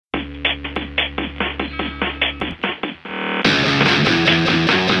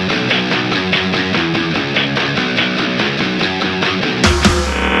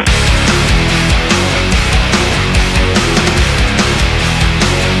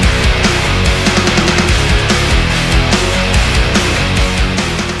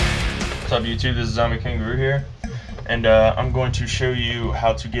YouTube, this is Zombie Kangaroo here, and I'm going to show you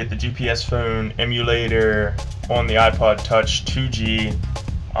how to get the GPS phone emulator on the iPod Touch 2G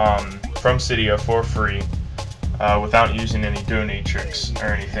from Cydia for free without using any donate tricks or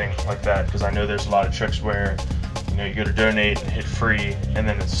anything like that, because I know there's a lot of tricks where you go to donate and hit free and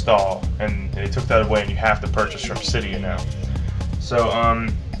then install, and they took that away and you have to purchase from Cydia now. So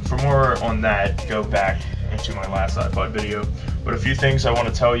for more on that, go back into my last iPod video. But a few things I want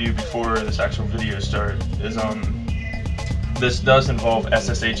to tell you before this actual video starts is this does involve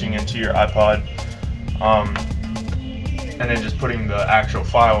SSHing into your iPod and then just putting the actual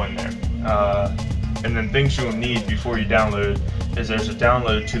file in there. And then things you'll need before you download is there's a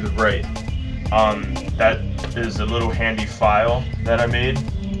download to the right. That is a little handy file that I made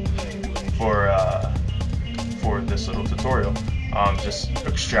for this little tutorial. Just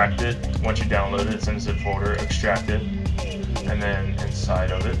extract it. Once you download it, it's in a zip folder, extract it, and then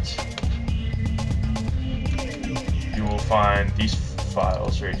inside of it you will find these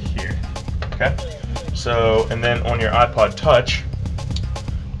files right here. Okay, so and then on your iPod Touch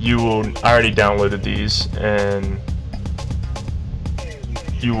I already downloaded these, and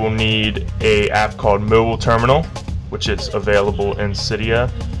you will need a app called Mobile Terminal, which is available in Cydia.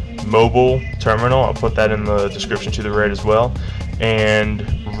 Mobile Terminal, I'll put that in the description to the right as well, and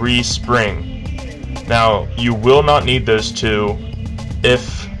Respring. Now, you will not need those two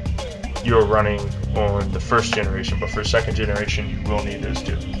if you're running on the first generation, but for second generation you will need those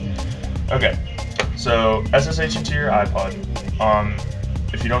two. Okay, so SSH into your iPod.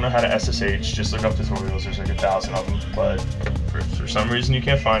 If you don't know how to SSH, just look up tutorials. There's like 1,000 of them, but for some reason you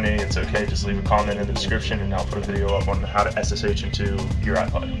can't find any, it's okay. Just leave a comment in the description and I'll put a video up on how to SSH into your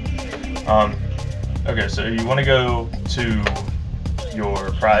iPod. Okay, so you want to go to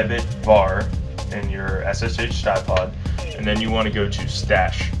your private var in your SSH iPod, and then you want to go to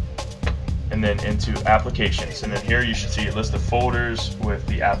Stash, and then into Applications, and then here you should see a list of folders with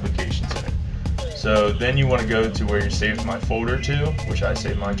the applications in it. So then you want to go to where you saved my folder to, which I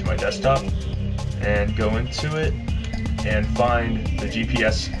saved mine to my desktop, and go into it and find the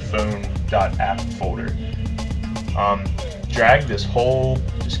gpsphone.app folder. Drag this whole,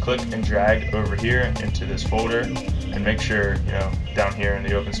 just click and drag over here into this folder, and make sure, down here in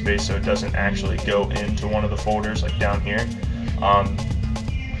the open space, so it doesn't actually go into one of the folders like down here. And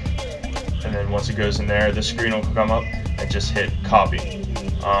then once it goes in there, this screen will come up and just hit copy.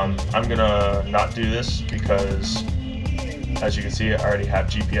 I'm gonna not do this because, as you can see, I already have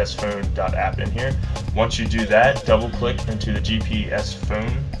gpsphone.app in here. Once you do that, double click into the GPS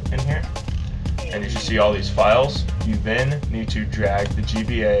phone in here, and you should see all these files. You then need to drag the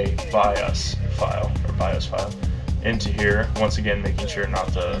GBA BIOS file into here, once again making sure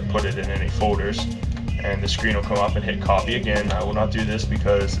not to put it in any folders, and the screen will come up and hit copy again. I will not do this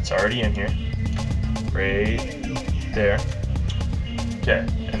because it's already in here, right there. Okay,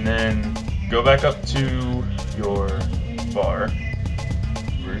 and then go back up to your var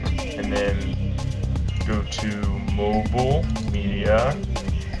root, and then go to mobile media,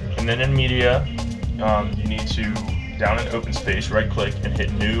 and then in media you need to, down in open space, right click and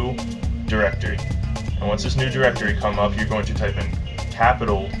hit new directory. And once this new directory come up, you're going to type in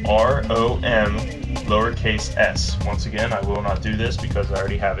capital ROM lowercase s. Once again, I will not do this because I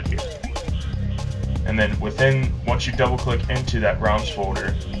already have it here. And then once you double click into that ROMs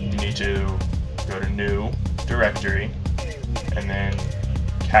folder, you need to go to new directory and then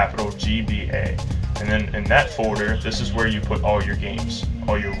capital GBA. And then in that folder, this is where you put all your games,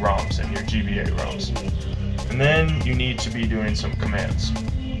 all your ROMs and your GBA ROMs. And then you need to be doing some commands.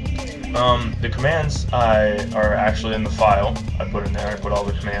 The commands are actually in the file I put in there. I put all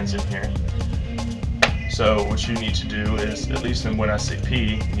the commands in here. So what you need to do is, at least in WinSAP,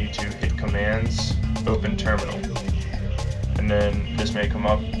 you need to hit commands, open terminal. And then this may come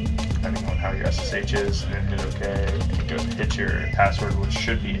up depending on how your SSH is, and then hit OK, and go hit your password, which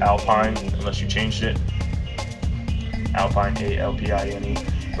should be Alpine, unless you changed it. Alpine, ALPINE.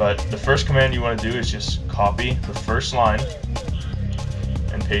 But the first command you want to do is just copy the first line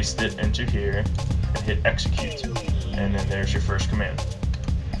and paste it into here and hit execute, and then there's your first command.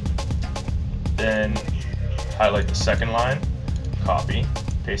 Then highlight the second line, copy,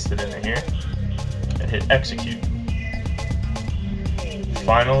 paste it into here, and hit execute.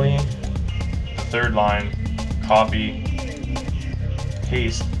 Finally, the third line, copy,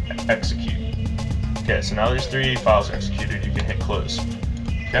 paste, execute. Okay, so now there's 3 files executed. You can hit close.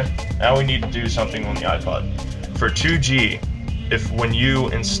 Okay, now we need to do something on the iPod. For 2G, when you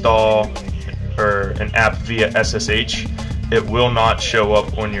install an app via SSH, it will not show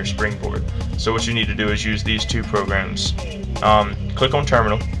up on your Springboard. So what you need to do is use these two programs. Click on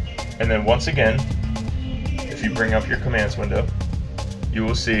Terminal, And then once again, if you bring up your commands window, you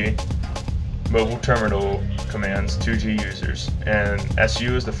will see mobile terminal commands, 2G users, and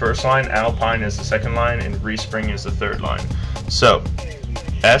SU is the first line, Alpine is the second line, and respring is the third line. So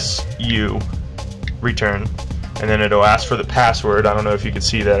SU return, and then it'll ask for the password. I don't know if you can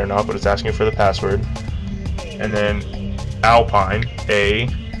see that or not, but it's asking for the password. And then Alpine,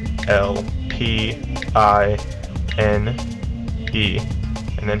 ALPINE,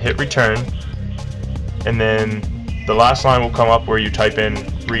 and then hit return, and then the last line will come up where you type in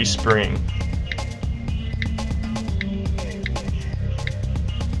respring.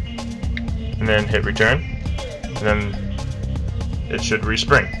 And then hit return, and then it should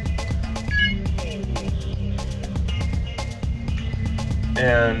respring.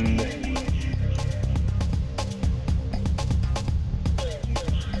 And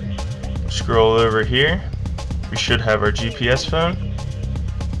scroll over here, we should have our GPS phone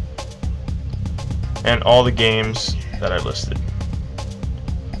and all the games that I listed.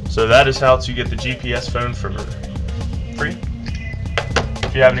 So that is how to get the GPS phone for free.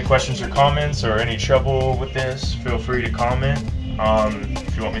 If you have any questions or comments or any trouble with this, feel free to comment.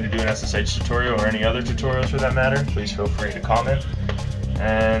 If you want me to do an SSH tutorial or any other tutorials for that matter, please feel free to comment.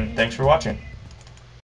 And thanks for watching.